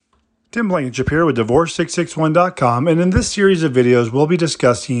Tim Blankenship here with Divorce661.com, and in this series of videos, we'll be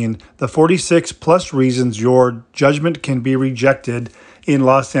discussing the 46 plus reasons your judgment can be rejected in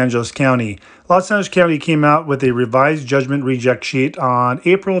Los Angeles County. Los Angeles County came out with a revised judgment reject sheet on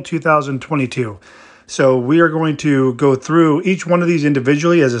April 2022. So we are going to go through each one of these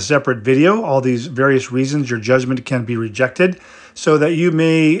individually as a separate video, all these various reasons your judgment can be rejected, so that you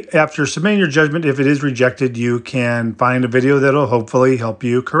may, after submitting your judgment, if it is rejected, you can find a video that will hopefully help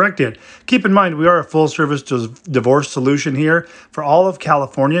you correct it. Keep in mind, we are a full-service divorce solution here for all of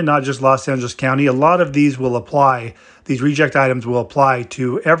California, not just Los Angeles County. A lot of these will apply. These reject items will apply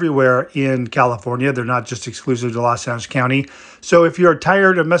to everywhere in California. They're not just exclusive to Los Angeles County. So if you're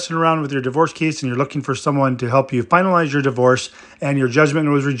tired of messing around with your divorce case and you're looking for someone to help you finalize your divorce and your judgment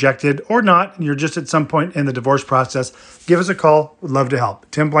was rejected or not, and you're just at some point in the divorce process, give us a call. We'd love to help.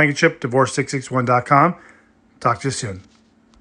 Tim Blankenship, Divorce661.com. Talk to you soon.